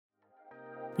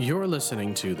You're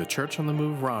listening to the Church on the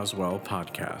Move Roswell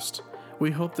podcast.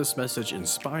 We hope this message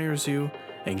inspires you,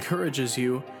 encourages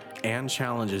you, and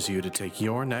challenges you to take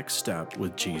your next step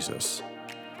with Jesus.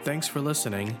 Thanks for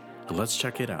listening. Let's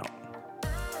check it out.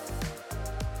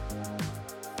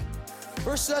 1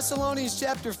 Thessalonians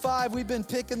chapter 5, we've been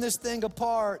picking this thing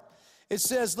apart. It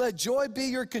says, let joy be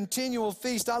your continual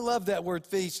feast. I love that word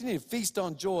feast. You need to feast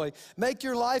on joy. Make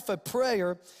your life a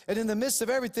prayer, and in the midst of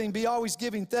everything, be always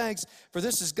giving thanks, for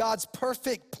this is God's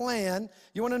perfect plan.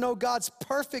 You want to know God's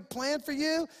perfect plan for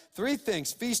you? 3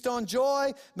 things. Feast on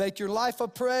joy, make your life a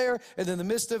prayer, and in the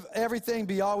midst of everything,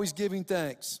 be always giving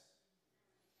thanks.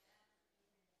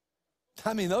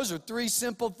 I mean, those are 3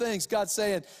 simple things. God's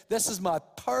saying, this is my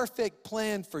perfect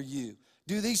plan for you.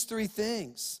 Do these 3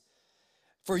 things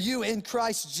for you in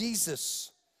Christ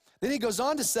Jesus. Then he goes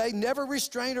on to say, never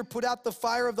restrain or put out the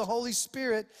fire of the Holy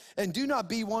Spirit, and do not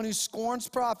be one who scorns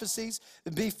prophecies,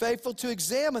 and be faithful to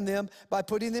examine them by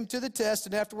putting them to the test,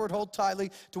 and afterward hold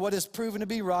tightly to what is proven to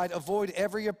be right. Avoid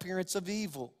every appearance of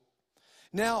evil.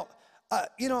 Now,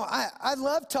 I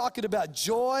love talking about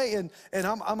joy, and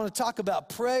I'm going to talk about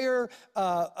prayer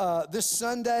this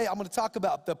Sunday. I'm going to talk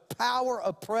about the power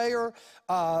of prayer,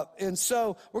 and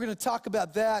so we're going to talk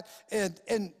about that.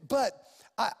 But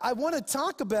I want to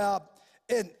talk about,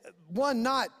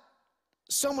 not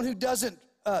someone who doesn't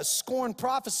scorn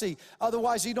prophecy.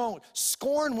 Otherwise, you don't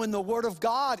scorn when the Word of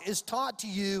God is taught to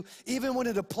you, even when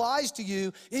it applies to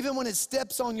you, even when it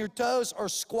steps on your toes or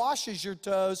squashes your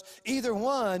toes, either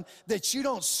one, that you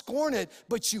don't scorn it,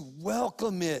 but you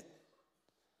welcome it.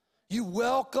 You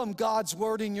welcome God's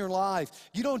Word in your life.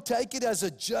 You don't take it as a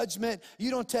judgment.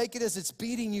 You don't take it as it's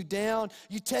beating you down.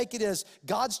 You take it as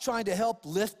God's trying to help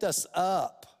lift us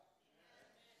up.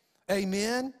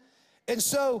 Amen? And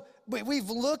so we've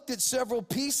looked at several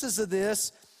pieces of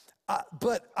this,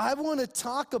 but I want to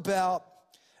talk about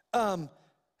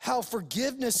how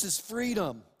forgiveness is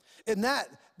freedom. And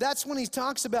that's when he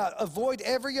talks about avoid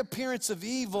every appearance of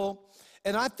evil.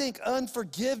 And I think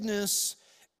unforgiveness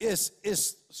is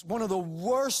one of the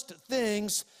worst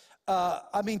things,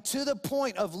 to the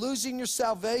point of losing your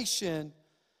salvation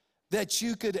that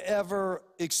you could ever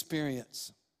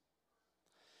experience.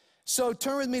 So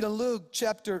turn with me to Luke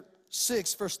chapter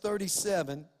 6, verse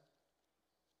 37.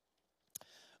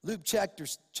 Luke chapter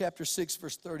 6,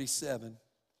 verse 37.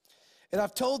 And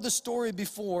I've told the story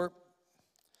before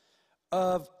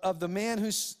of the man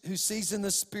who sees in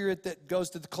the Spirit that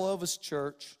goes to the Clovis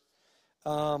church,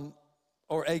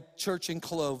 or a church in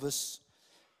Clovis,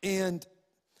 and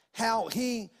how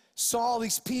he saw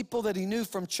these people that he knew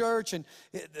from church, and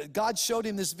God showed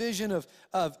him this vision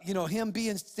of him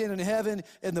being standing in heaven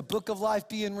and the book of life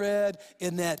being read,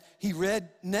 and that he read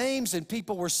names and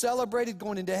people were celebrated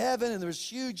going into heaven, and there was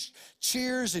huge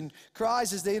cheers and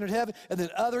cries as they entered heaven, and then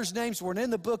others' names weren't in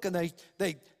the book, and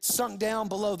they sunk down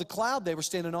below the cloud they were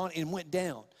standing on and went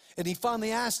down. And he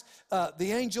finally asked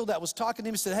the angel that was talking to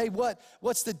him, he said, hey,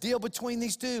 what's the deal between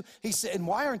these two? He said, and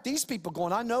why aren't these people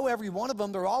going? I know every one of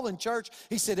them. They're all in church.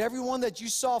 He said, everyone that you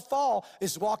saw fall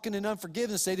is walking in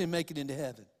unforgiveness. They didn't make it into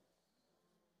heaven.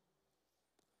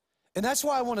 And that's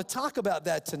why I want to talk about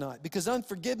that tonight, because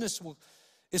unforgiveness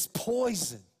is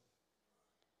poison.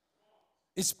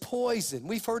 It's poison.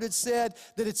 We've heard it said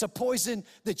that it's a poison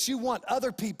that you want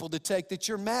other people to take, that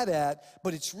you're mad at,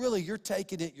 but it's really you're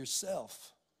taking it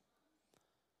yourself.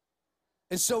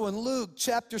 And so in Luke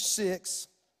chapter 6,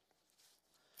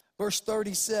 verse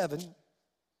 37,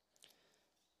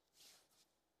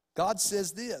 God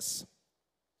says this.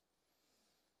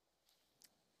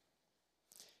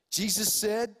 Jesus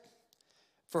said,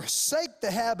 forsake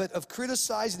the habit of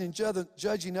criticizing and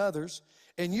judging others,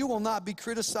 and you will not be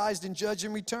criticized and judged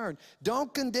in return.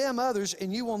 Don't condemn others,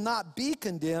 and you will not be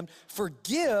condemned.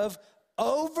 Forgive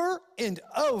over and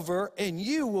over, and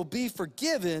you will be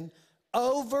forgiven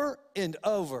over and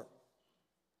over.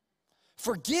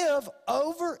 Forgive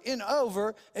over and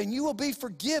over, and you will be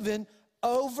forgiven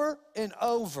over and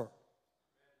over.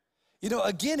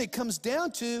 Again, it comes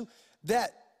down to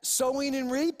that sowing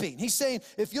and reaping. He's saying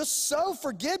if you'll sow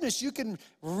forgiveness, you can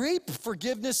reap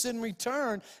forgiveness in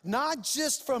return, not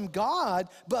just from God,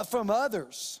 but from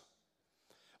others.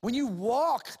 When you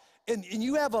walk and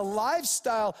you have a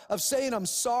lifestyle of saying, I'm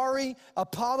sorry,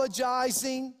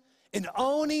 apologizing, and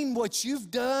owning what you've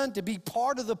done to be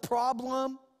part of the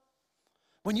problem,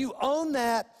 when you own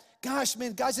that, guys,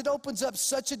 it opens up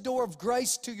such a door of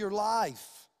grace to your life.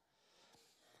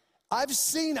 I've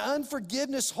seen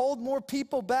unforgiveness hold more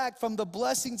people back from the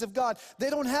blessings of God.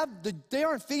 They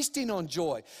aren't feasting on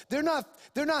joy. They're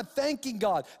not thanking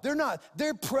God.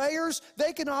 Their prayers,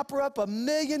 they can offer up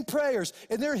 1,000,000 prayers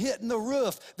and they're hitting the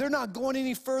roof. They're not going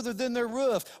any further than their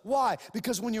roof. Why?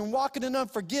 Because when you're walking in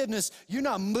unforgiveness, you're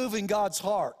not moving God's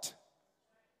heart.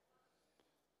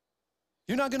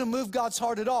 You're not going to move God's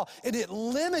heart at all. And it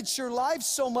limits your life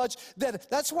so much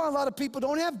that's why a lot of people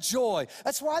don't have joy.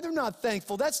 That's why they're not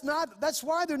thankful. That's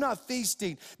why they're not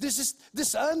feasting.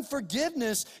 This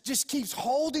unforgiveness just keeps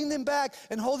holding them back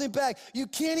and holding back. You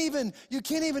can't even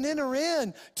enter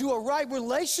in to a right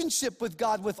relationship with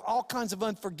God with all kinds of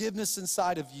unforgiveness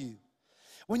inside of you.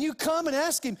 When you come and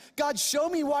ask him, God, show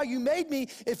me why you made me,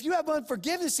 if you have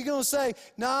unforgiveness, you're going to say,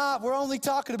 nah, we're only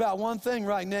talking about one thing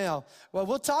right now. Well,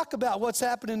 we'll talk about what's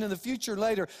happening in the future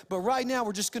later, but right now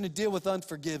we're just going to deal with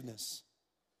unforgiveness.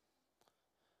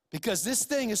 Because this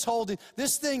thing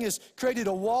has created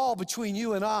a wall between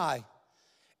you and I.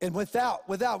 And without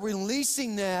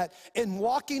releasing that and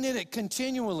walking in it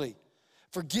continually,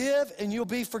 forgive and you'll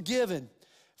be forgiven.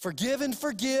 Forgive and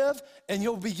forgive, and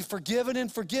you'll be forgiven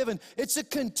and forgiven. It's a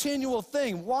continual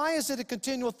thing. Why is it a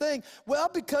continual thing?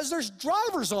 Well, because there's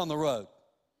drivers on the road.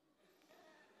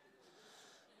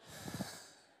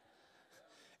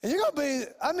 And you're going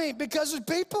to be, because there's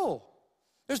people.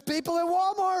 There's people at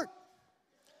Walmart.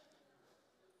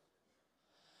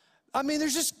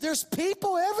 There's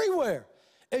people everywhere.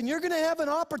 And you're going to have an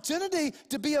opportunity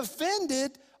to be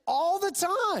offended all the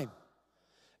time.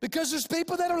 Because there's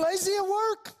people that are lazy at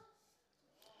work.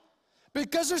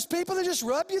 Because there's people that just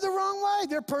rub you the wrong way.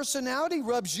 Their personality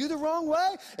rubs you the wrong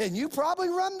way, and you probably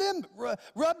rub them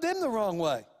the wrong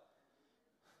way.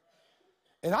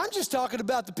 And I'm just talking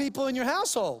about the people in your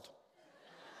household.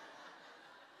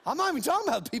 I'm not even talking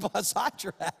about the people outside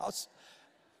your house.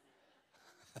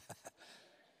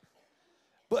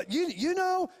 But you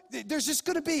know, there's just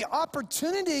going to be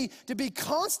opportunity to be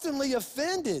constantly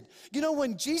offended. You know,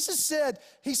 when Jesus said,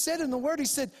 he said in the word, he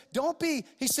said,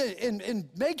 and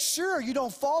make sure you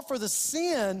don't fall for the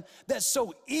sin that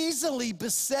so easily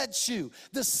besets you.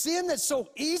 The sin that so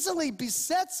easily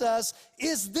besets us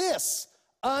is this,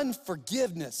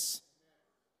 unforgiveness.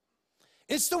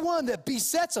 It's the one that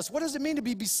besets us. What does it mean to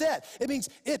be beset? It means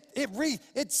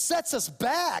it sets us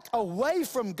back away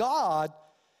from God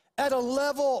at a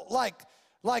level like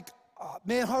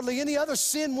hardly any other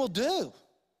sin will do.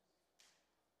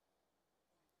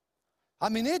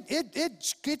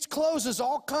 It closes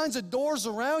all kinds of doors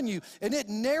around you, and it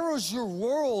narrows your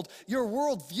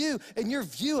worldview, and your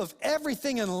view of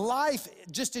everything in life,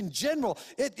 just in general.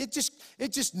 It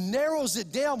just narrows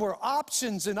it down where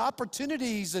options and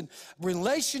opportunities and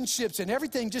relationships and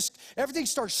everything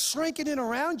starts shrinking in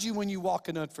around you when you walk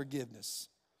in unforgiveness.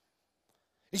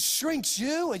 It shrinks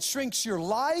you, it shrinks your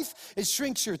life, it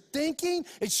shrinks your thinking,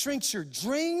 it shrinks your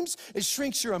dreams, it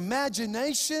shrinks your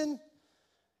imagination.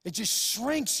 It just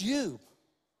shrinks you.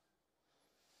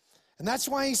 And that's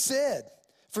why he said,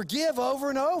 forgive over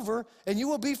and over, and you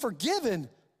will be forgiven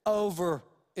over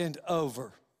and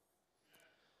over.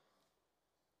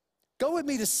 Go with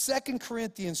me to 2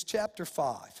 Corinthians chapter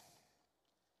 5.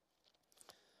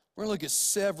 We're going to look at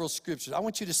several scriptures. I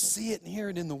want you to see it and hear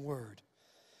it in the Word.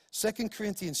 2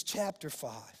 Corinthians chapter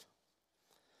 5. I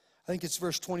think it's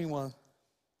verse 21.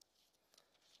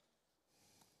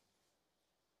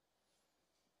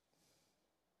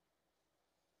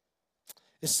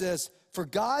 It says, for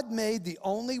God made the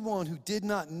only one who did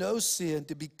not know sin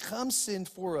to become sin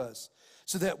for us,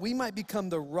 so that we might become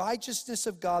the righteousness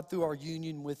of God through our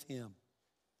union with him.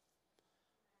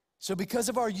 So because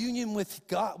of our union with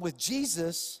God, with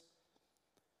Jesus,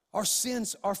 our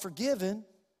sins are forgiven.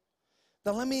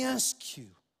 Now let me ask you,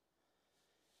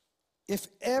 if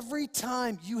every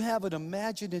time you have an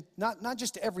imagined, not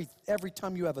just every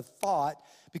time you have a thought,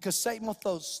 because Satan will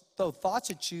throw thoughts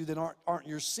at you that aren't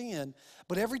your sin,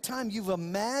 but every time you've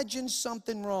imagined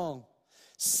something wrong,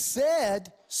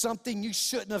 said something you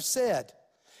shouldn't have said.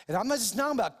 And I'm not just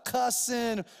talking about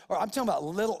cussing, or I'm talking about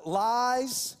little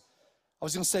lies. I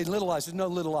was going to say little lies, there's no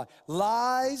little lie.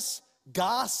 Lies,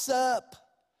 gossip.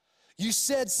 You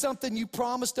said something you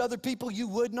promised other people you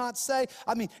would not say.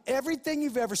 Everything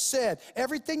you've ever said,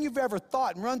 everything you've ever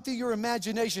thought and run through your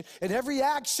imagination, and every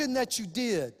action that you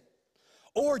did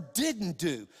or didn't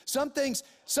do. Some things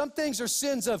are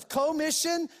sins of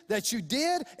commission that you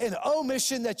did and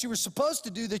omission that you were supposed to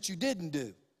do that you didn't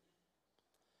do.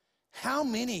 How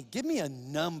many? Give me a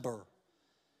number.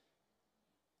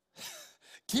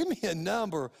 Give me a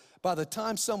number by the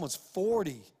time someone's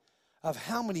 40 of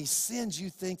how many sins you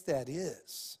think that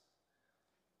is.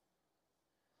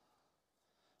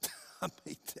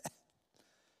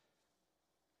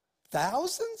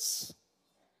 Thousands?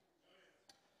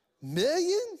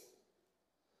 Million?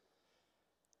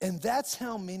 And that's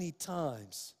how many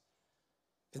times,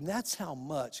 and that's how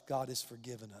much God has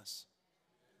forgiven us.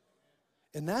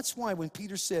 And that's why when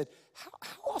Peter said, how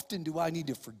often do I need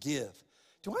to forgive?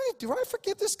 Do I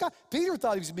forgive this guy? Peter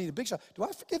thought he was being a big shot. Do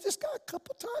I forgive this guy a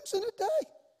couple times in a day?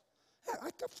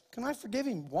 Can I forgive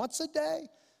him once a day?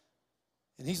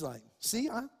 And he's like, see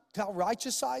how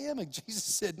righteous I am? And Jesus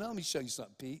said, no, let me show you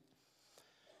something, Pete.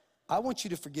 I want you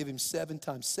to forgive him 7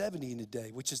 times 70 in a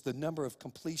day, which is the number of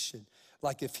completion.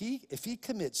 Like if he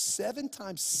commits 7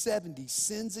 times 70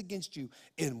 sins against you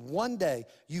in one day,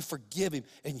 you forgive him.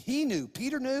 And he knew,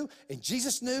 Peter knew, and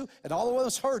Jesus knew, and all of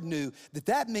us heard knew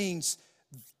that means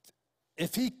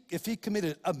if he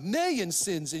committed 1,000,000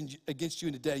 sins against you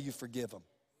in a day, you forgive him.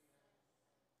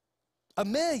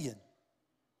 1,000,000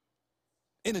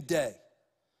 in a day.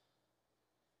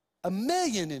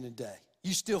 1,000,000 in a day,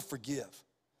 you still forgive.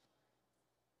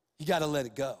 You got to let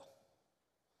it go.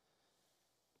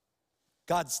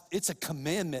 It's a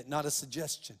commandment, not a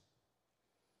suggestion.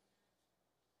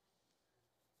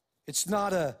 It's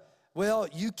not well,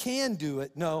 you can do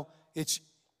it. No,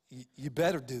 you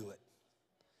better do it.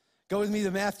 Go with me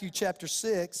to Matthew chapter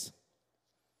 6,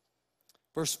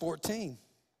 verse 14.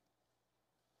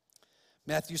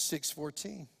 Matthew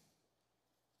 6:14.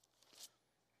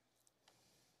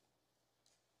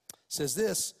 Says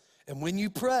this, and when you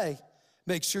pray,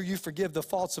 make sure you forgive the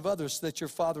faults of others so that your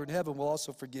Father in heaven will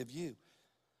also forgive you.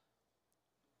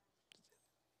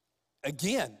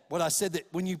 Again, what I said,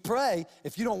 that when you pray,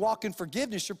 if you don't walk in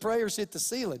forgiveness, your prayers hit the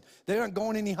ceiling. They aren't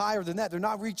going any higher than that. They're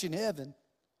not reaching heaven.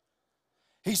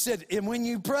 He said, and when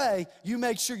you pray, you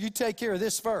make sure you take care of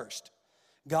this first.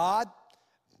 God,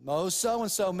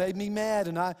 so-and-so made me mad,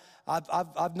 and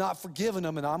I've not forgiven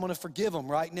them, and I'm going to forgive them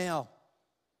right now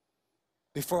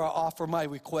before I offer my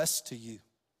request to you.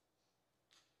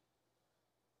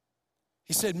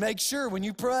 He said, make sure when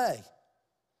you pray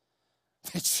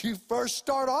that you first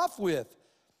start off with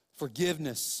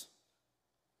forgiveness.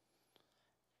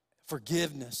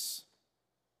 Forgiveness.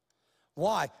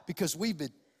 Why? Because we've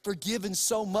been forgiven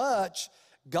so much,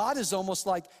 God is almost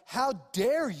like, how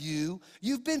dare you?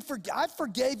 I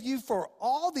forgave you for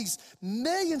all these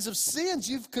millions of sins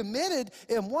you've committed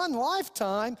in one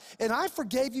lifetime, and I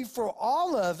forgave you for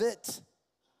all of it.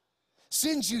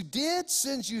 Sins you did,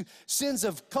 sins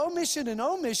of commission and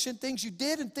omission, things you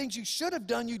did and things you should have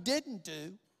done you didn't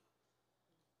do.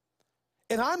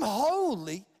 And I'm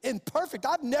holy and perfect.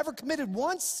 I've never committed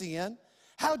one sin.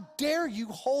 How dare you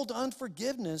hold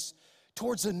unforgiveness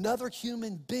towards another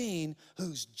human being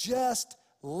who's just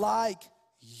like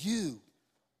you?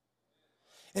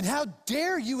 And how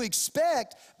dare you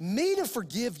expect me to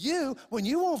forgive you when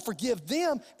you won't forgive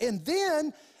them, and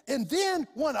then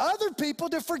want other people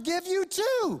to forgive you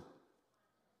too?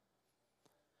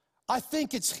 I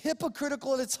think it's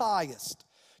hypocritical at its highest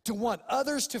to want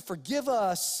others to forgive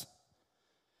us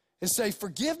and say,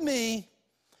 forgive me,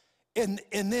 and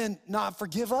then not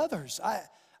forgive others.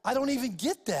 I don't even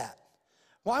get that.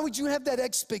 Why would you have that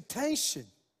expectation?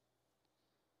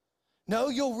 No,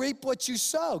 you'll reap what you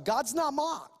sow. God's not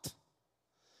mocked.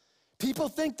 People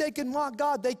think they can mock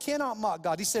God. They cannot mock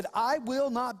God. He said, I will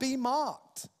not be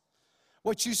mocked.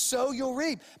 What you sow, you'll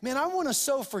reap. Man, I want to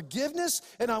sow forgiveness,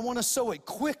 and I want to sow it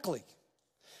quickly.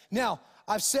 Now,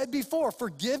 I've said before,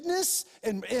 forgiveness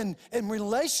and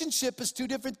relationship is two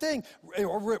different things.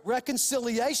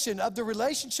 Reconciliation of the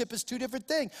relationship is two different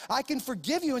things. I can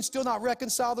forgive you and still not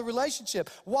reconcile the relationship.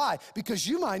 Why? Because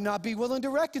you might not be willing to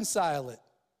reconcile it.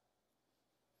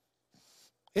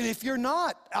 And if you're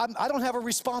not, I don't have a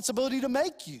responsibility to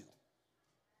make you.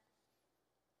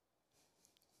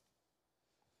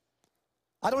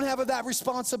 I don't have that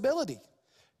responsibility.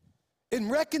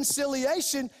 And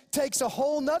reconciliation takes a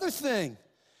whole nother thing.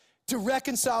 To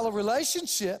reconcile a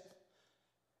relationship,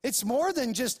 it's more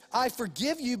than just, I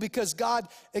forgive you because God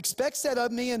expects that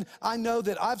of me, and I know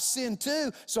that I've sinned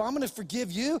too, so I'm going to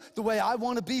forgive you the way I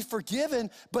want to be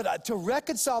forgiven. But to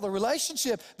reconcile the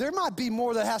relationship, there might be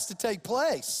more that has to take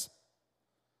place.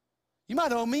 You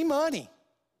might owe me money.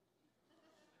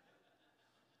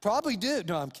 Probably do.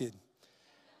 No, I'm kidding.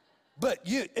 But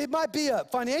it might be a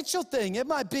financial thing. It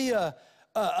might be a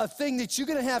thing that you're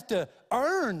going to have to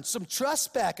earn some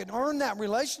trust back and earn that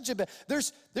relationship back.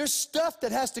 There's stuff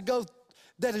that has to go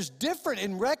that is different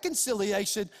in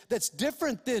reconciliation that's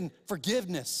different than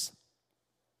forgiveness.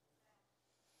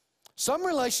 Some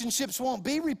relationships won't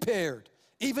be repaired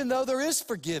even though there is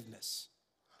forgiveness,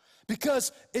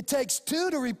 because it takes two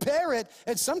to repair it,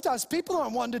 and sometimes people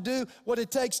aren't wanting to do what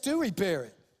it takes to repair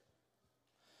it.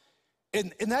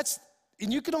 And that's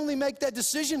And you can only make that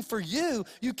decision for you.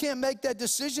 You can't make that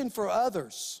decision for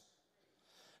others.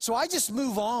 So I just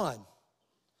move on.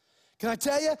 Can I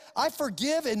tell you? I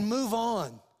forgive and move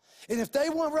on. And if they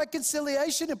want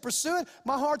reconciliation and pursue it,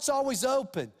 my heart's always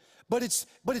open. But it's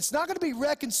not going to be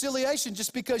reconciliation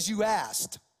just because you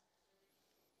asked.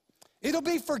 It'll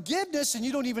be forgiveness and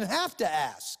you don't even have to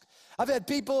ask. I've had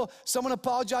someone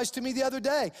apologized to me the other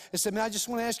day and said, man, I just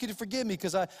want to ask you to forgive me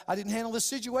because I didn't handle this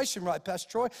situation right, Pastor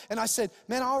Troy. And I said,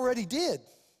 man, I already did.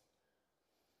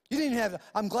 You didn't even have,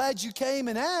 I'm glad you came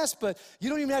and asked, but you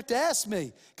don't even have to ask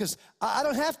me because I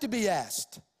don't have to be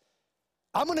asked.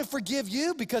 I'm going to forgive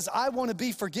you because I want to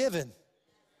be forgiven.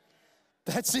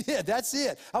 That's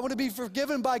it. I want to be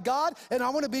forgiven by God and I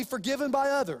want to be forgiven by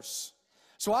others.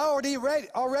 So I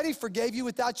already forgave you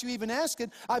without you even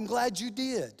asking. I'm glad you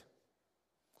did.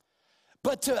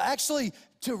 But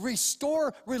to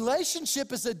restore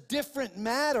relationship is a different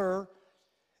matter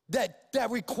that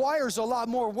requires a lot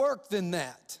more work than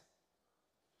that.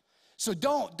 So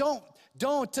don't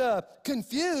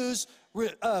confuse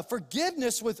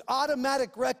forgiveness with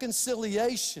automatic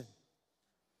reconciliation.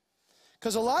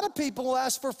 Because a lot of people will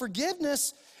ask for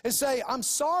forgiveness and say, I'm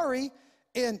sorry.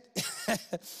 And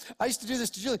I used to do this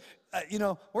to Julie.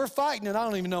 We're fighting and I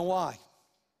don't even know why.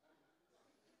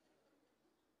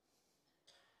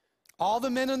 All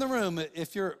the men in the room,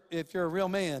 if you're a real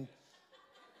man,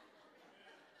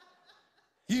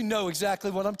 you know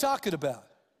exactly what I'm talking about.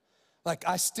 Like,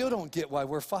 I still don't get why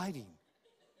we're fighting.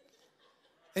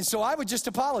 And so I would just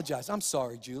apologize. I'm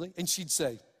sorry, Julie. And she'd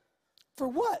say, for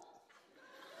what?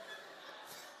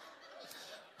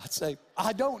 I'd say,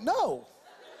 I don't know.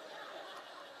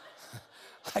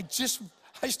 I just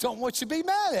don't want you to be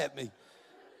mad at me.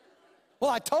 Well,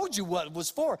 I told you what it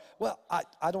was for. Well,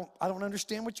 I don't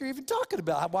understand what you're even talking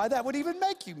about, why that would even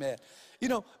make you mad.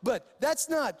 But that's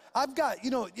not, I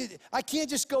can't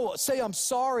just go say I'm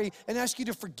sorry and ask you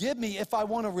to forgive me if I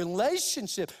want a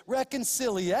relationship.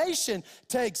 Reconciliation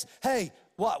takes, hey,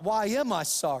 why am I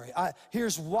sorry?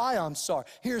 Here's why I'm sorry.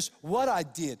 Here's what I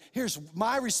did. Here's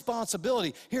my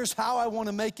responsibility. Here's how I want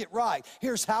to make it right.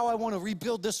 Here's how I want to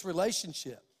rebuild this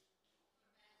relationship.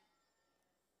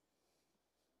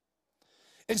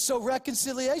 And so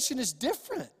reconciliation is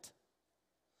different.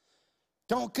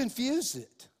 Don't confuse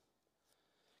it.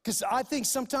 Because I think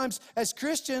sometimes as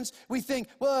Christians, we think,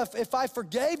 well, if I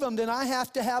forgave them, then I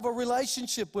have to have a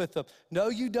relationship with them. No,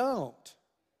 you don't.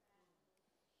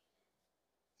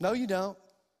 No, you don't.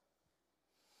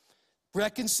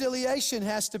 Reconciliation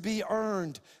has to be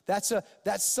earned. That's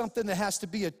something that has to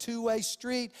be a two-way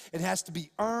street. It has to be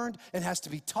earned. It has to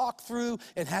be talked through.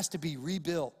 It has to be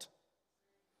rebuilt.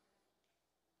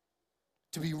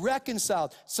 To be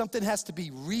reconciled, something has to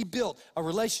be rebuilt. A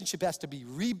relationship has to be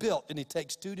rebuilt, and it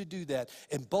takes two to do that.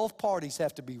 And both parties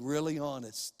have to be really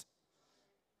honest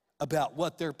about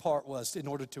what their part was in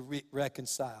order to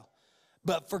reconcile.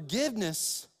 But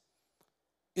forgiveness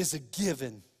is a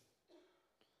given.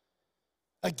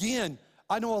 Again,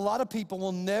 I know a lot of people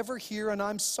will never hear an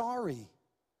I'm sorry.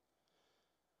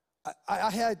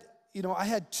 I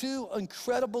had two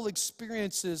incredible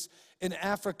experiences in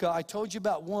Africa. I told you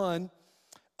about one.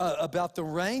 About the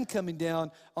rain coming down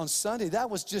on Sunday.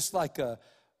 That was just like a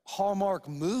Hallmark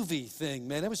movie thing,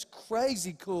 man. It was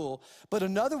crazy cool. But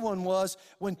another one was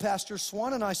when Pastor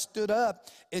Swan and I stood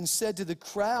up and said to the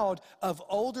crowd of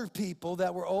older people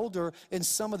that were older and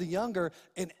some of the younger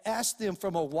and asked them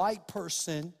from a white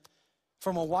person,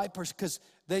 because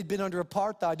they'd been under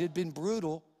apartheid, it'd been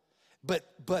brutal. But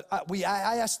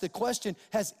I asked the question,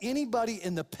 has anybody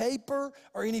in the paper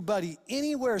or anybody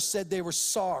anywhere said they were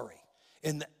sorry?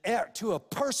 And to a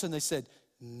person, they said,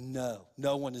 no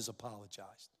one has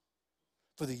apologized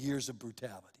for the years of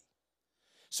brutality.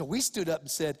 So we stood up and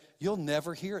said, you'll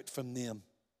never hear it from them.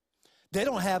 They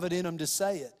don't have it in them to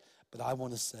say it, but I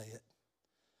want to say it.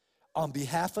 On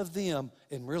behalf of them,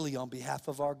 and really on behalf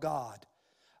of our God,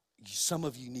 some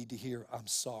of you need to hear, I'm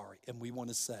sorry. And we want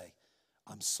to say,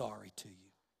 I'm sorry to you.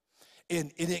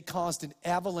 And it caused an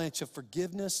avalanche of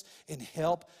forgiveness and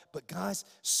help. But guys,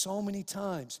 so many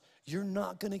times, you're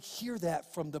not going to hear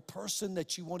that from the person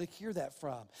that you want to hear that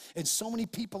from. And so many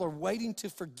people are waiting to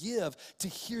forgive to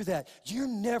hear that. You're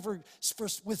never,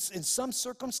 in some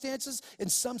circumstances, in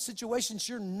some situations,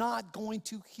 you're not going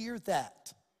to hear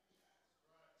that.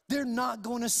 They're not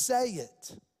going to say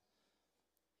it.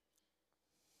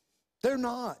 They're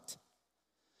not.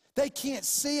 They can't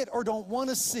see it or don't want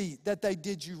to see that they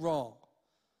did you wrong.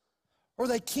 Or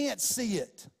they can't see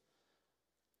it.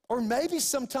 Or maybe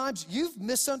sometimes you've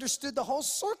misunderstood the whole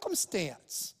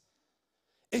circumstance.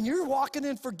 And you're walking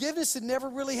in forgiveness and never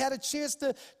really had a chance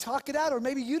to talk it out, or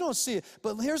maybe you don't see it.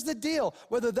 But here's the deal.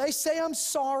 Whether they say I'm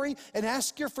sorry and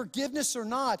ask your forgiveness or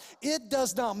not, it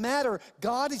does not matter.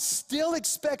 God still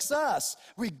expects us,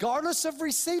 regardless of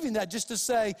receiving that, just to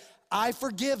say, I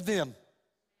forgive them,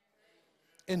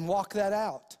 and walk that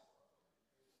out.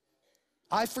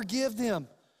 I forgive them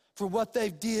for what they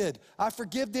did. I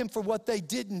forgive them for what they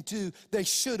didn't do, they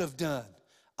should have done.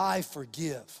 I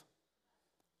forgive.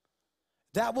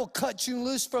 That will cut you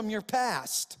loose from your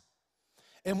past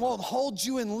and won't hold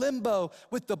you in limbo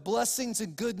with the blessings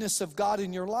and goodness of God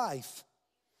in your life.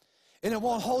 And it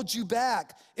won't hold you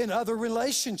back in other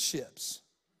relationships.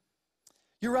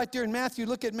 You're right there in Matthew.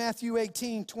 Look at Matthew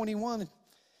 18:21.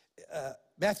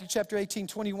 Matthew chapter 18,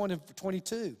 21 and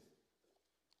 22.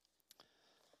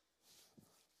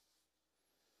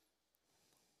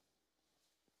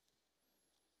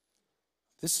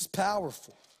 This is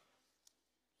powerful.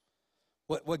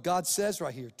 What God says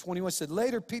right here. 21 said,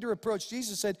 later Peter approached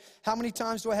Jesus and said, how many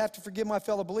times do I have to forgive my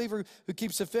fellow believer who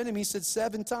keeps offending me? He said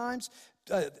 7 times.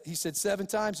 He said 7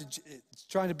 times. It's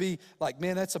trying to be like,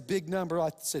 man, that's a big number. I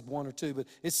said 1 or 2, but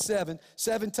it's 7.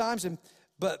 7 times.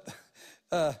 But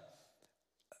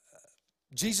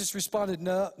Jesus responded,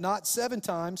 no, not 7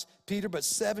 times, Peter, but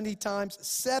 70 times,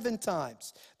 7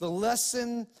 times. The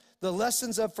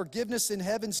lessons of forgiveness in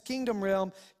heaven's kingdom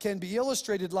realm can be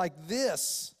illustrated like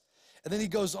this. And then he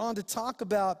goes on to talk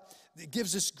about, it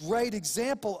gives this great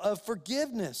example of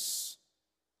forgiveness.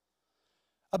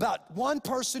 About one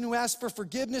person who asked for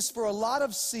forgiveness for a lot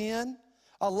of sin,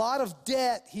 a lot of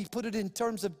debt. He put it in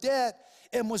terms of debt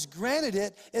and was granted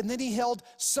it. And then he held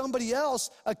somebody else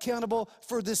accountable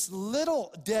for this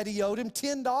little debt he owed him,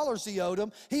 $10 he owed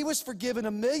him. He was forgiven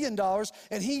 $1 million,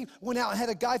 and he went out and had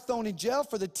a guy thrown in jail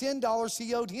for the $10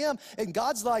 he owed him. And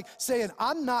God's like saying,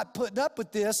 I'm not putting up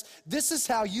with this. This is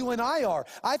how you and I are.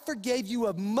 I forgave you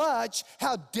of much.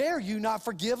 How dare you not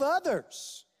forgive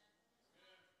others?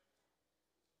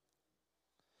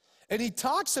 And he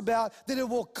talks about that it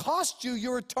will cost you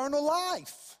your eternal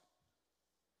life.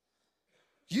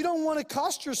 You don't want to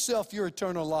cost yourself your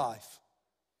eternal life.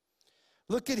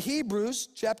 Look at Hebrews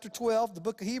chapter 12, the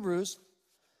book of Hebrews,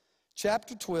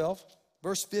 chapter 12,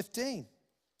 verse 15.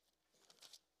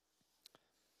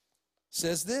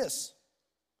 Says this,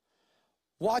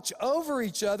 watch over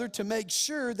each other to make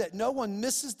sure that no one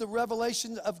misses the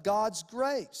revelation of God's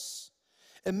grace.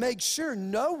 And make sure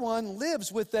no one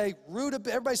lives with a root of,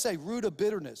 everybody say root of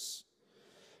bitterness,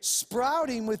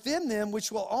 sprouting within them,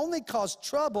 which will only cause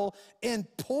trouble and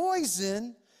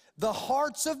poison the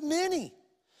hearts of many.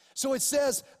 So it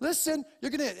says, listen,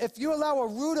 if you allow a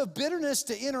root of bitterness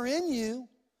to enter in you,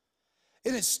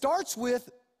 and it starts with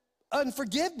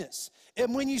unforgiveness.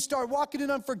 And when you start walking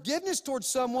in unforgiveness towards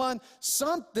someone,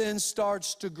 something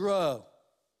starts to grow.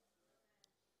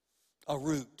 A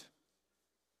root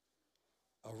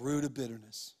of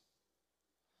bitterness.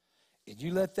 And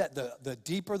you let that, the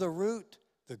deeper the root,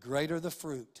 the greater the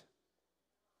fruit.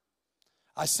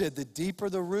 I said the deeper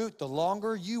the root, the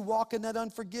longer you walk in that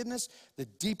unforgiveness, the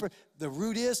deeper the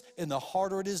root is and the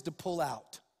harder it is to pull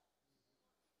out.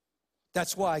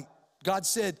 That's why God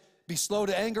said, be slow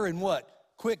to anger and what?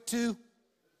 Quick.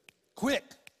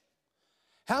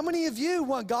 How many of you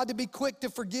want God to be quick to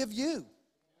forgive you?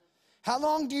 How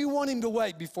long do you want him to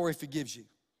wait before he forgives you?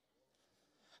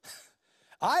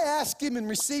 I ask him and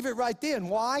receive it right then.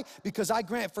 Why? Because I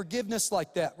grant forgiveness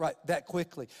like that, right, that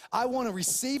quickly. I want to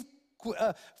receive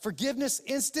forgiveness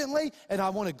instantly, and I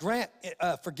want to grant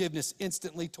forgiveness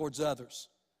instantly towards others.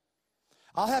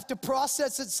 I'll have to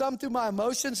process it some through my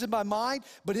emotions and my mind,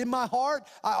 but in my heart,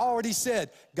 I already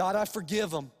said, God, I forgive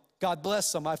them. God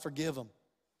bless them, I forgive them.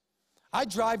 I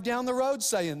drive down the road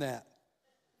saying that.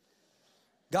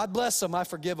 God bless them, I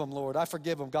forgive them, Lord. I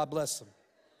forgive them, God bless them.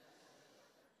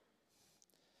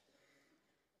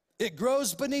 It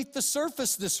grows beneath the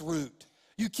surface, this root.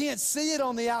 You can't see it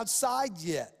on the outside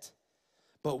yet.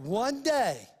 But one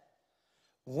day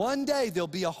there'll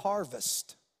be a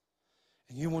harvest.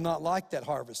 And you will not like that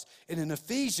harvest. And in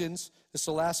Ephesians, this is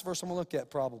the last verse I'm going to look at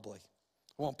probably.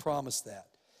 I won't promise that.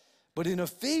 But in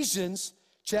Ephesians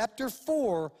chapter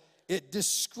 4, it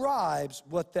describes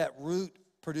what that root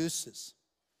produces.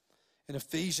 In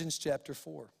Ephesians chapter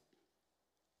 4.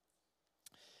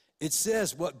 It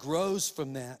says what grows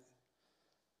from that.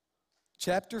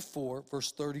 Chapter 4,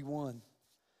 verse 31,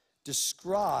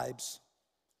 describes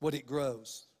what it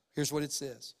grows. Here's what it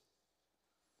says.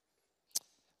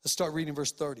 Let's start reading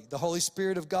verse 30. The Holy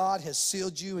Spirit of God has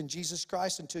sealed you in Jesus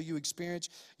Christ until you experience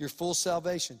your full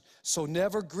salvation. So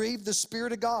never grieve the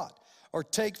Spirit of God or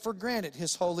take for granted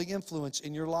his holy influence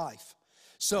in your life.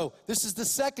 So this is the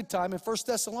second time in 1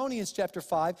 Thessalonians chapter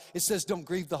 5, it says don't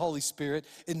grieve the Holy Spirit.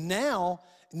 And now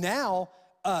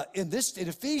in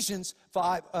Ephesians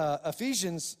 5,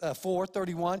 Ephesians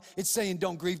 4:31, it's saying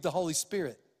don't grieve the Holy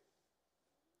Spirit.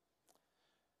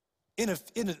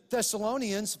 In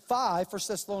Thessalonians 5, 1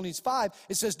 Thessalonians 5,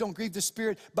 it says don't grieve the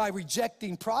Spirit by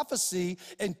rejecting prophecy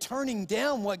and turning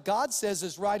down what God says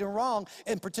is right and wrong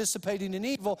and participating in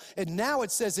evil. And now it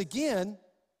says again,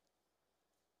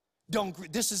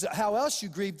 this is how else you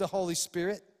grieve the Holy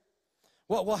Spirit.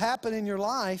 What will happen in your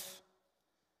life?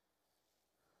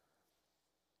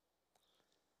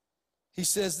 He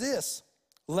says this,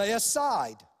 lay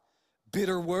aside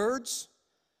bitter words,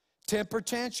 temper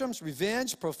tantrums,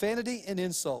 revenge, profanity, and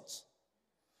insults.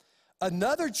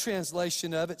 Another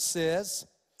translation of it says,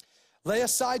 lay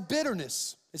aside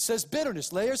bitterness. It says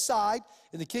bitterness. Lay aside,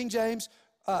 in the King James,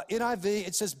 NIV,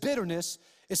 it says bitterness.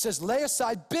 It says lay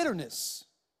aside bitterness.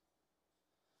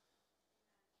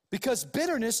 Because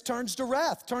bitterness turns to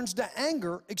wrath, turns to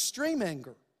anger, extreme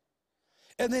anger.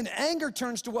 And then anger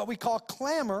turns to what we call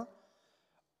clamor.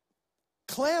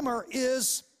 Clamor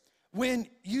is when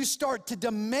you start to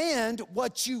demand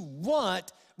what you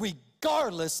want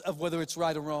regardless of whether it's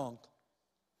right or wrong.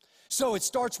 So it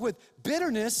starts with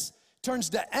bitterness, turns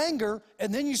to anger,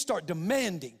 and then you start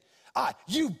demanding.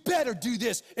 You better do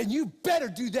this, and you better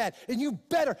do that, and you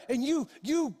better, and you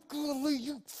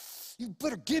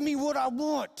better give me what I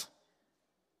want.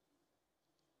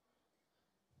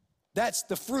 That's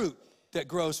the fruit that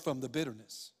grows from the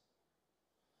bitterness.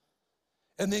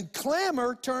 And then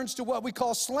clamor turns to what we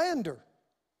call slander.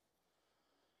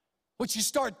 Which you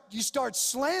start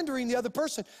slandering the other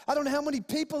person. I don't know how many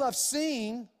people I've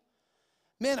seen.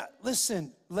 Man,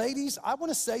 listen, ladies, I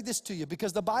want to say this to you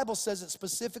because the Bible says it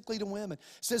specifically to women.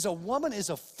 It says a woman is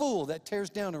a fool that tears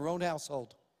down her own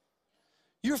household.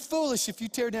 You're foolish if you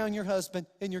tear down your husband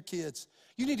and your kids.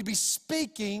 You need to be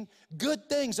speaking good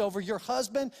things over your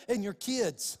husband and your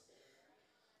kids.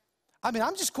 I mean,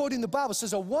 I'm just quoting the Bible. It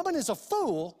says a woman is a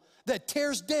fool that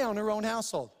tears down her own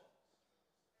household.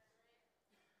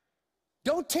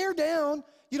 Don't tear down.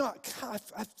 You know, God,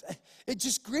 it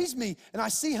just grieves me. And I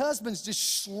see husbands just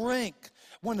shrink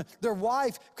when their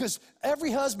wife, because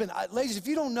every husband, ladies, if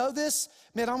you don't know this,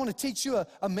 man, I want to teach you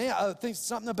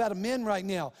something about a man right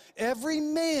now. Every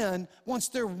man wants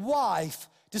their wife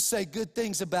to say good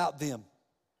things about them.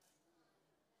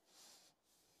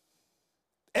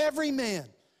 Every man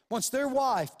wants their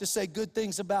wife to say good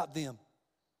things about them.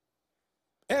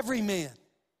 Every man.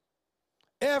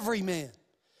 Every man.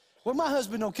 Well, my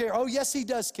husband don't care. Oh, yes, he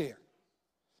does care.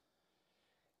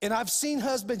 And I've seen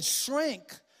husbands shrink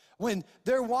when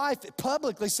their wife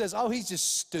publicly says, oh, he's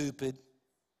just stupid.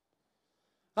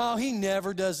 Oh, he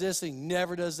never does this, he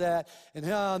never does that. And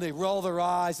they roll their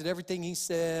eyes at everything he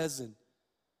says. And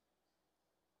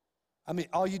I mean,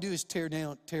 all you do is tear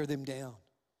them down.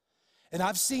 And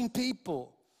I've seen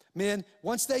people, man,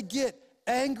 once they get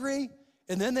angry,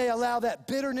 and then they allow that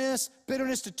bitterness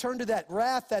to turn to that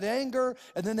wrath, that anger,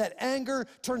 and then that anger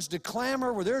turns to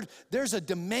clamor where there's a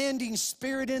demanding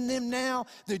spirit in them now.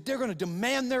 They're going to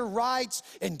demand their rights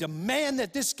and demand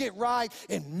that this get right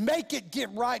and make it get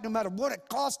right no matter what it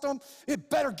costs them. It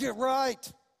better get right.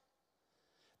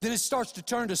 Then it starts to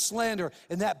turn to slander,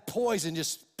 and that poison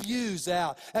just spews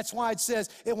out. That's why it says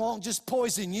it won't just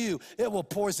poison you, it will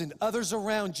poison others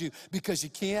around you because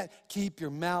you can't keep your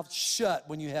mouth shut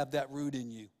when you have that root in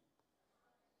you.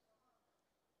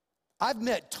 I've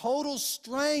met total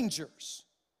strangers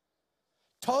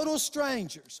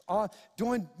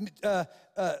doing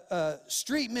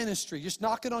street ministry, just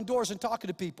knocking on doors and talking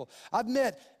to people. I've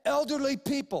met elderly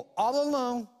people all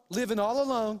alone, living all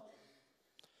alone.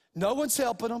 No one's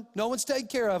helping them. No one's taking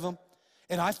care of them.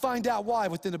 And I find out why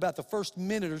within about the first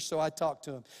minute or so I talk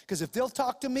to them. Because if they'll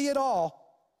talk to me at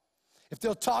all,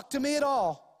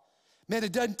 man,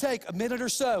 it doesn't take a minute or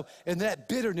so, and that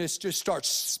bitterness just starts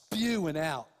spewing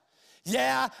out.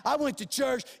 Yeah, I went to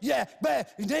church. Yeah,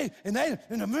 but I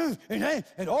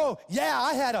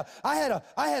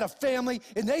had a family,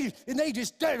 and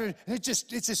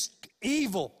it's just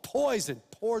evil poison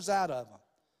pours out of them.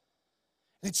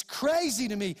 It's crazy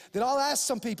to me that I'll ask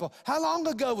some people, how long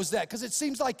ago was that? Because it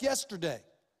seems like yesterday.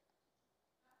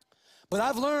 But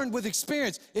I've learned with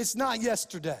experience, it's not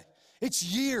yesterday. It's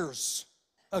years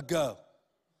ago.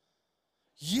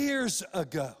 Years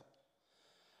ago.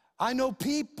 I know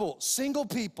people, single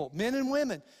people, men and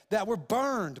women, that were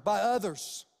burned by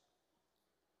others.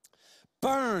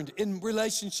 Burned in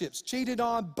relationships, cheated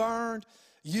on, burned,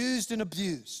 used and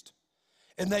abused.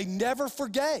 And they never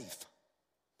forgave.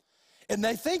 And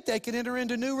they think they can enter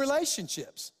into new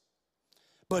relationships.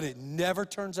 But it never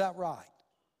turns out right.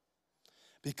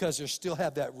 because they still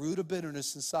have that root of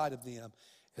bitterness inside of them.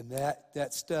 And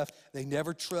that stuff, they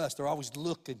never trust. They're always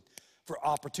looking for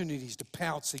opportunities to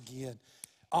pounce again,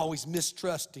 always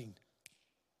mistrusting.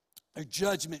 Their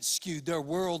judgment's skewed. Their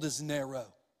world is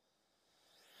narrow.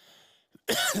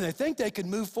 And they think they can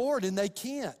move forward, and they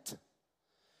can't.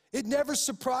 It never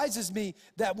surprises me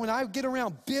that when I get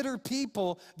around bitter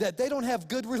people that they don't have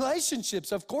good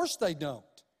relationships. Of course they don't.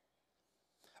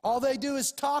 All they do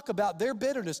is talk about their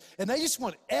bitterness, and they just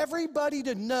want everybody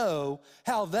to know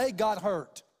how they got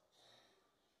hurt.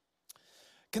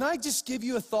 Can I just give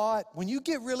you a thought? When you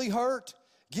get really hurt,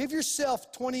 give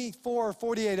yourself 24 or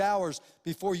 48 hours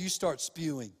before you start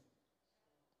spewing.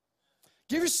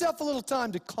 Give yourself a little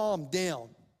time to calm down.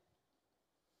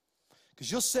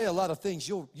 Because you'll say a lot of things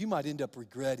you might end up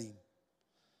regretting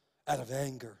out of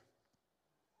anger.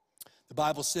 The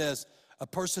Bible says a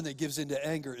person that gives into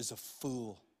anger is a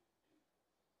fool.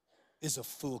 Is a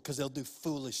fool, because they'll do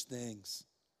foolish things.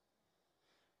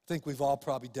 I think we've all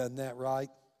probably done that, right?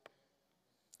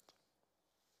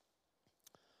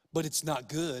 But it's not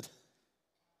good.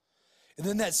 And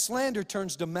then that slander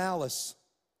turns to malice.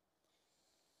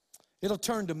 It'll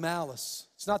turn to malice.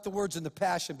 It's not the words in the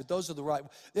Passion, but those are the right.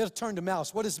 It'll turn to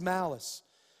malice. What is malice?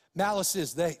 Malice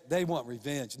is they want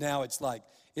revenge. Now it's like,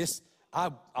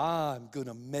 I'm going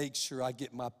to make sure I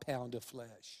get my pound of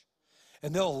flesh.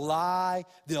 And they'll lie,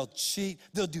 they'll cheat,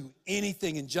 they'll do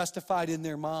anything and justify it in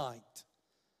their mind.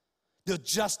 They'll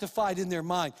justify it in their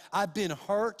mind. I've been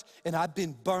hurt and I've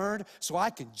been burned, so I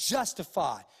can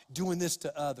justify doing this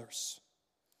to others.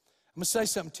 I'm going to say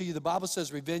something to you. The Bible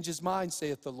says, revenge is mine,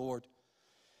 saith the Lord.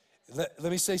 Let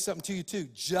me say something to you too.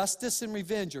 Justice and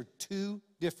revenge are two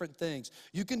different things.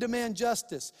 You can demand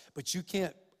justice, but you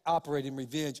can't operate in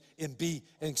revenge and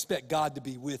expect God to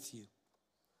be with you.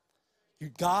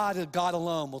 God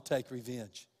alone will take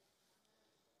revenge.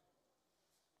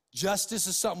 Justice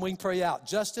is something we can pray out.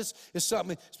 Justice is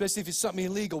something, especially if it's something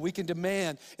illegal, we can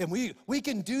demand. And we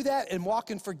can do that and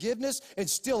walk in forgiveness and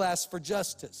still ask for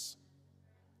justice.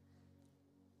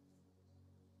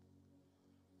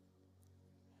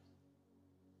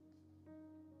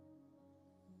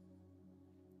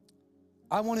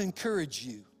 I want to encourage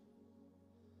you.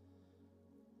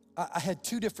 I had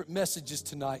two different messages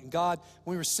tonight, and God,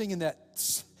 when we were singing that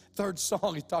third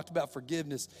song, He talked about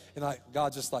forgiveness, and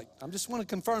God just like, I just want to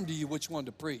confirm to you which one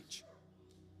to preach.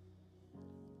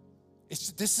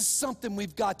 This is something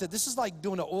we've got to, this is like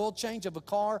doing an oil change of a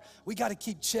car. We got to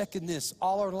keep checking this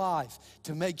all our life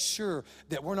to make sure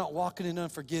that we're not walking in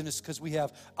unforgiveness, because we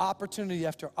have opportunity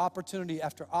after opportunity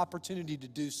after opportunity to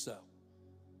do so.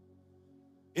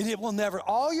 And it will never,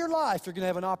 all your life, you're going to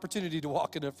have an opportunity to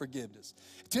walk in unforgiveness.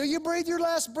 Until you breathe your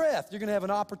last breath, you're going to have an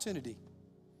opportunity.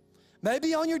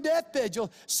 Maybe on your deathbed,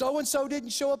 so-and-so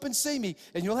didn't show up and see me,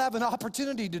 and you'll have an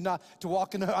opportunity to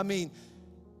walk in. I mean,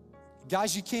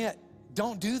 guys,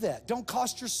 don't do that. Don't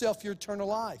cost yourself your eternal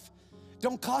life.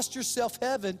 Don't cost yourself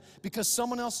heaven because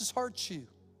someone else has hurt you.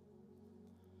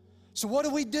 So what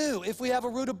do? If we have a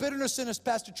root of bitterness in us,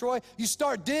 Pastor Troy, you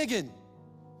start digging.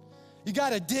 You got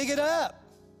to dig it up.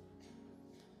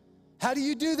 How do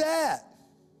you do that?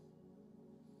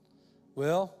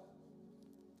 Well,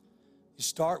 you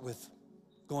start with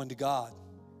going to God.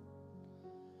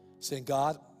 Saying,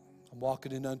 God, I'm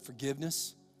walking in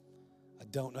unforgiveness. I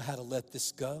don't know how to let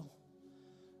this go.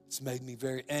 It's made me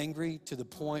very angry to the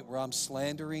point where I'm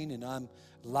slandering and I'm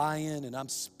lying and I'm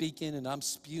speaking and I'm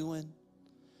spewing.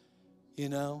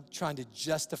 Trying to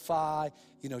justify,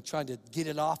 trying to get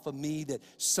it off of me that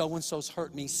so-and-so's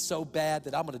hurt me so bad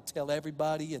that I'm going to tell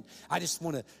everybody, and I just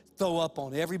want to throw up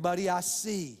on everybody I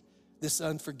see this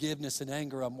unforgiveness and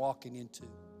anger I'm walking into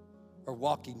or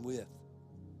walking with.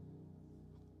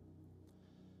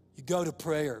 You go to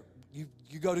prayer.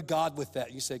 You go to God with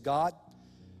that. You say, God,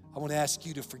 I want to ask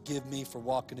you to forgive me for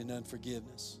walking in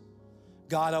unforgiveness.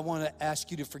 God, I want to ask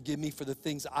you to forgive me for the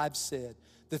things I've said,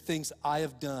 the things I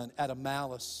have done out of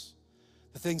malice,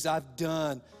 the things I've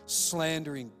done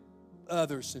slandering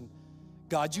others. And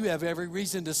God, you have every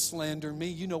reason to slander me.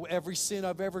 You know every sin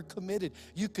I've ever committed.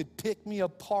 You could pick me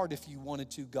apart if you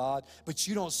wanted to, God, but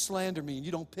you don't slander me and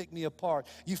you don't pick me apart.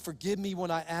 You forgive me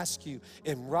when I ask you.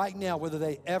 And right now, whether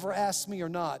they ever ask me or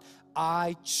not,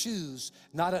 I choose,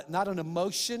 not an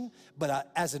emotion, but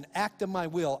as an act of my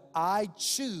will, I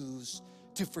choose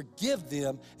to forgive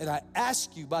them, and I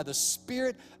ask you by the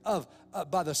Spirit of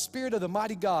the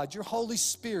mighty God, your Holy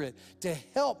Spirit, to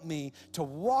help me to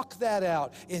walk that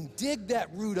out and dig that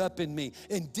root up in me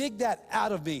and dig that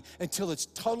out of me until it's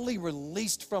totally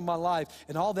released from my life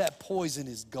and all that poison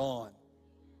is gone.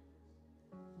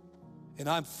 And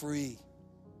I'm free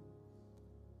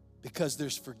because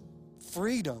there's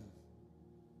freedom,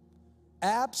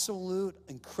 absolute,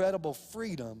 incredible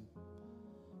freedom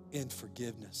in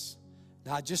forgiveness.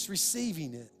 Not just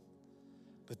receiving it,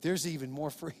 but there's even more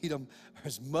freedom, or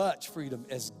as much freedom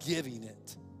as giving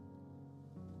it.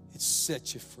 It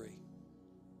sets you free.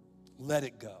 Let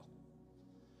it go.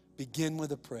 Begin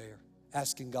with a prayer,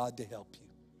 asking God to help you.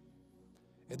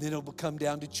 And then it'll come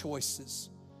down to choices.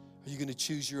 Are you going to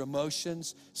choose your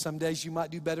emotions? Some days you might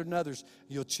do better than others.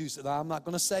 You'll choose, I'm not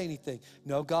going to say anything.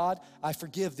 No, God, I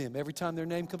forgive them. Every time their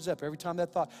name comes up, every time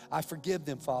that thought, I forgive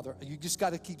them, Father. You just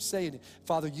got to keep saying it.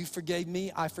 Father, you forgave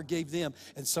me, I forgave them.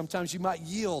 And sometimes you might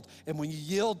yield. And when you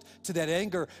yield to that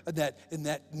anger and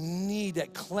that need,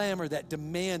 that clamor, that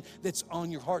demand that's on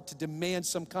your heart to demand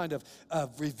some kind of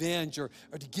revenge or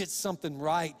to get something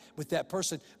right with that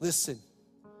person, listen.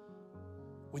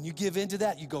 When you give into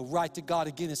that, you go right to God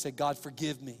again and say, God,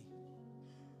 forgive me.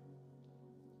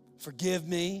 Forgive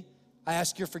me. I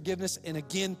ask your forgiveness. And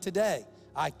again today,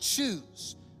 I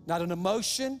choose, not an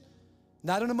emotion,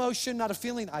 not a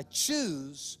feeling. I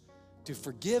choose to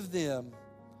forgive them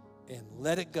and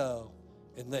let it go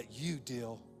and let you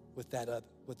deal with that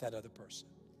other person.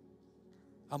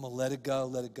 I'm going to let it go,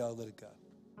 let it go, let it go.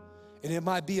 And it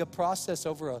might be a process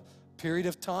over a period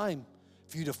of time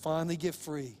for you to finally get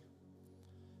free.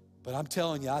 But I'm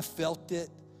telling you, I felt it.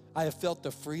 I have felt the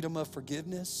freedom of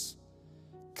forgiveness.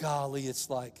 Golly, it's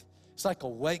like a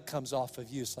weight comes off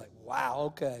of you. It's like, wow,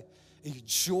 okay. And your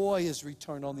joy is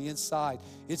returned on the inside.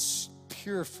 It's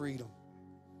pure freedom.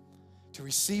 To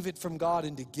receive it from God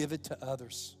and to give it to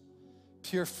others.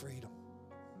 Pure freedom.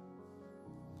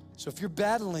 So if you're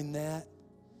battling that,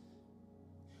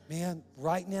 man,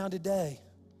 right now today,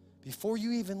 before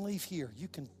you even leave here, you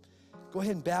can go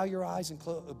ahead and bow your eyes and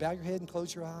bow your head and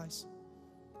close your eyes.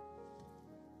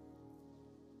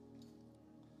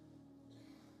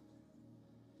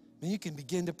 And you can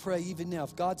begin to pray even now.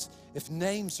 If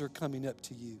names are coming up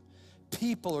to you,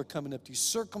 people are coming up to you,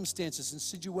 circumstances and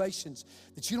situations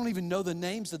that you don't even know the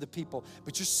names of the people,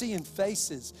 but you're seeing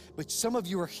faces. But some of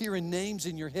you are hearing names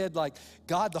in your head like,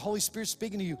 God, the Holy Spirit's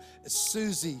speaking to you.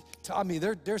 Susie, Tommy,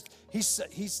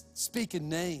 he's speaking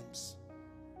names.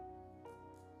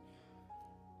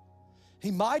 He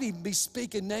might even be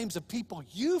speaking names of people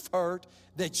you've hurt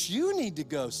that you need to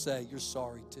go say you're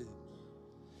sorry to.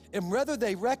 And whether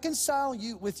they reconcile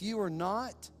you with you or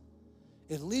not,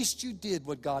 at least you did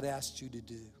what God asked you to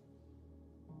do.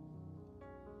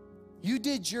 You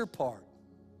did your part.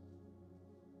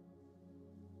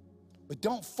 But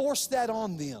don't force that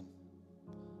on them.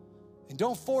 And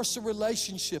don't force a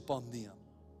relationship on them.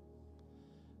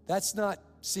 That's not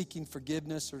seeking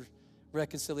forgiveness or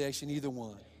reconciliation, either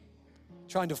one.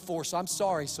 Trying to force, I'm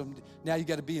sorry, so now you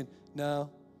got to be in. No,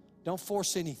 don't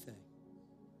force anything.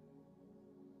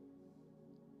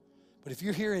 But if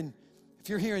you're hearing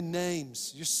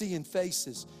names, you're seeing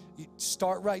faces, you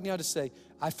start right now to say,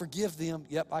 I forgive them.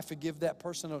 Yep, I forgive that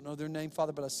person. I don't know their name,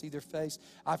 Father, but I see their face.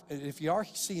 If you are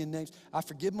seeing names, I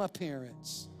forgive my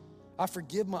parents. I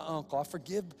forgive my uncle.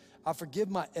 I forgive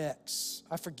my ex.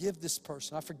 I forgive this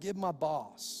person. I forgive my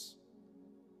boss.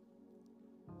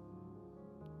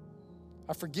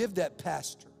 I forgive that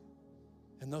pastor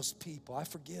and those people. I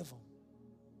forgive them.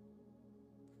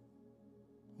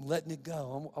 I'm letting it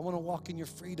go. I want to walk in your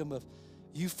freedom of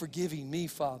you forgiving me,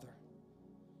 Father,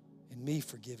 and me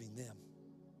forgiving them.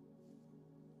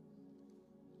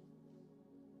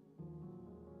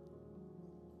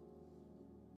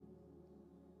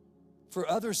 For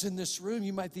others in this room,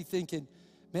 you might be thinking,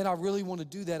 man, I really want to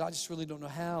do that. I just really don't know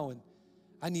how, and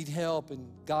I need help, and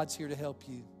God's here to help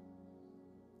you.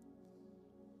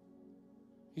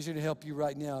 He's here to help you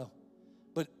right now.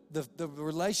 But the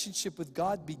relationship with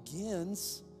God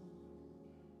begins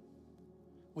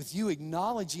with you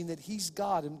acknowledging that He's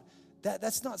God. And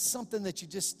that's not something that you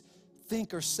just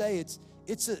think or say.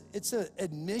 It's an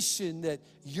admission that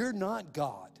you're not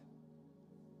God.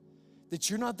 That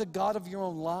you're not the God of your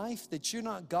own life. That you're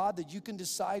not God, that you can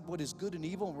decide what is good and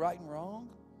evil and right and wrong.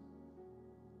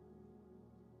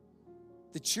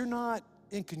 That you're not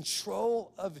in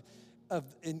control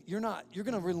and you're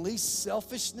going to release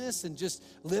selfishness and just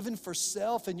living for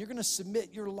self, and you're going to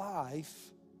submit your life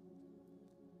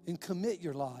and commit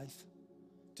your life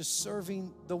to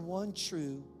serving the one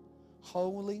true,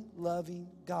 holy, loving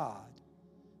God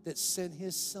that sent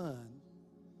His Son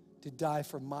to die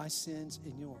for my sins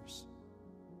and yours.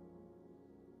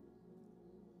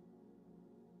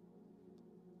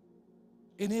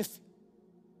 And if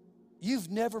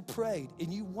you've never prayed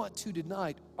and you want to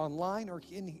tonight, online or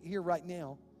in here right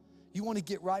now, you want to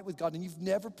get right with God and you've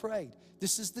never prayed,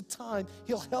 this is the time.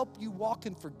 He'll help you walk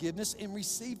in forgiveness and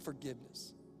receive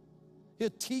forgiveness. He'll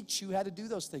teach you how to do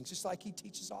those things, just like he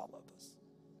teaches all of us.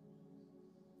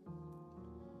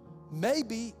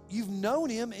 Maybe you've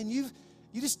known him and you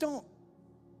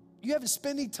haven't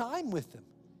spent any time with him.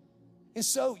 And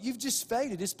so you've just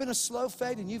faded. It's been a slow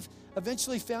fade, and you've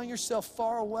eventually found yourself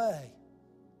far away.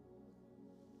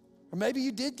 Or maybe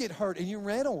you did get hurt and you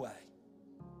ran away.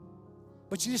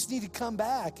 But you just need to come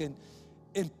back and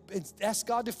ask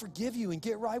God to forgive you and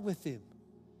get right with him.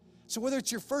 So whether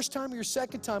it's your first time or your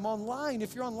second time online,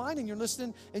 if you're online and you're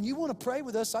listening and you want to pray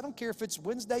with us, I don't care if it's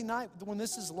Wednesday night when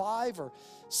this is live or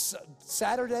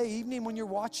Saturday evening when you're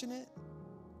watching it.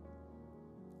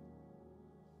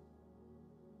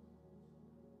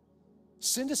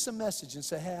 Send us a message and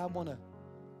say, hey,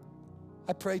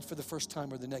 I prayed for the first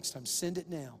time or the next time. Send it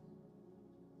now.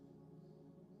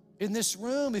 In this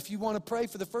room, if you want to pray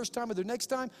for the first time or the next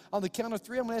time, on the count of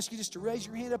 3, I'm going to ask you just to raise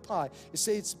your hand up high and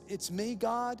say, it's me,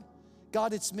 God.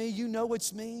 God, it's me. You know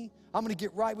it's me. I'm going to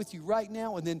get right with you right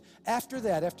now. And then after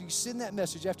that, after you send that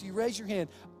message, after you raise your hand,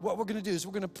 what we're going to do is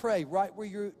we're going to pray right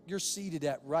where you're seated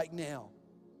at right now.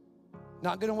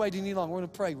 Not going to wait any longer. We're going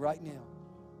to pray right now.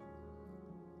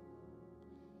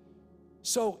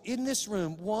 So in this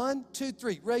room, 1, 2,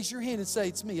 3, raise your hand and say,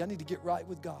 it's me. I need to get right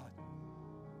with God.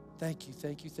 Thank you,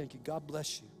 thank you, thank you. God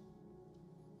bless you.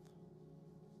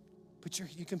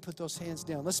 You can put those hands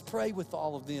down. Let's pray with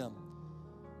all of them.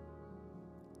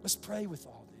 Let's pray with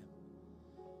all of them.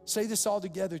 Say this all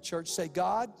together, church. Say,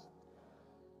 God,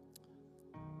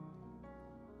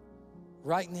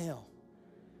 right now,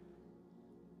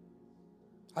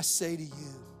 I say to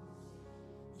you,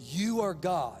 you are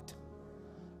God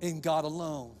and God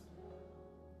alone.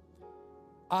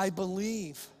 I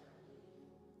believe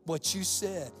what you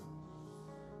said,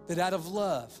 that out of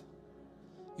love,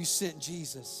 you sent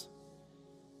Jesus.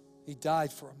 He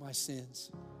died for my sins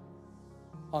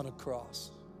on a cross.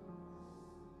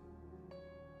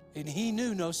 And he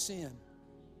knew no sin,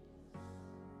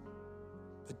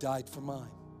 but died for mine.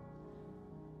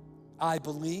 I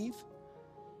believe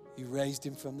you raised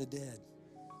him from the dead,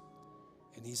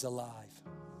 and he's alive.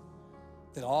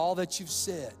 That all that you've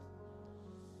said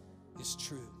is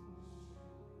true.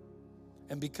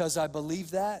 And because I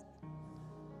believe that,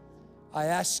 I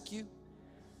ask you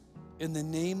in the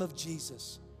name of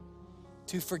Jesus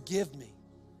to forgive me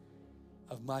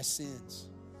of my sins.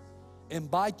 And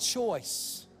by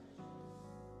choice,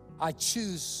 I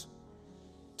choose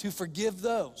to forgive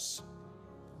those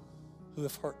who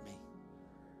have hurt me.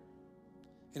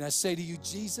 And I say to you,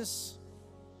 Jesus,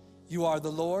 you are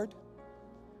the Lord,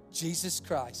 Jesus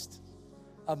Christ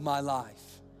of my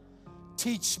life.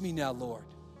 Teach me now, Lord,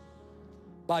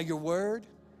 by your word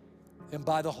and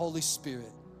by the Holy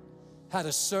Spirit, how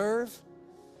to serve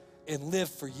and live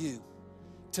for you,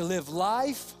 to live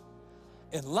life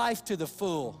and life to the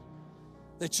full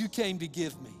that you came to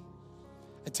give me.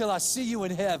 Until I see you in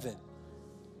heaven,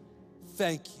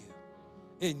 thank you.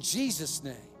 In Jesus'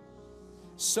 name,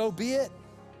 so be it.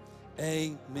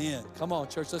 Amen. Come on,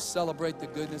 church, let's celebrate the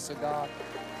goodness of God.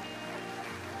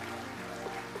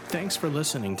 Thanks for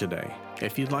listening today.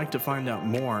 If you'd like to find out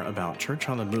more about Church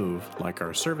on the Move, like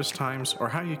our service times or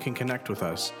how you can connect with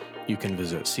us, you can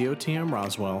visit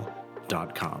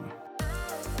cotmroswell.com.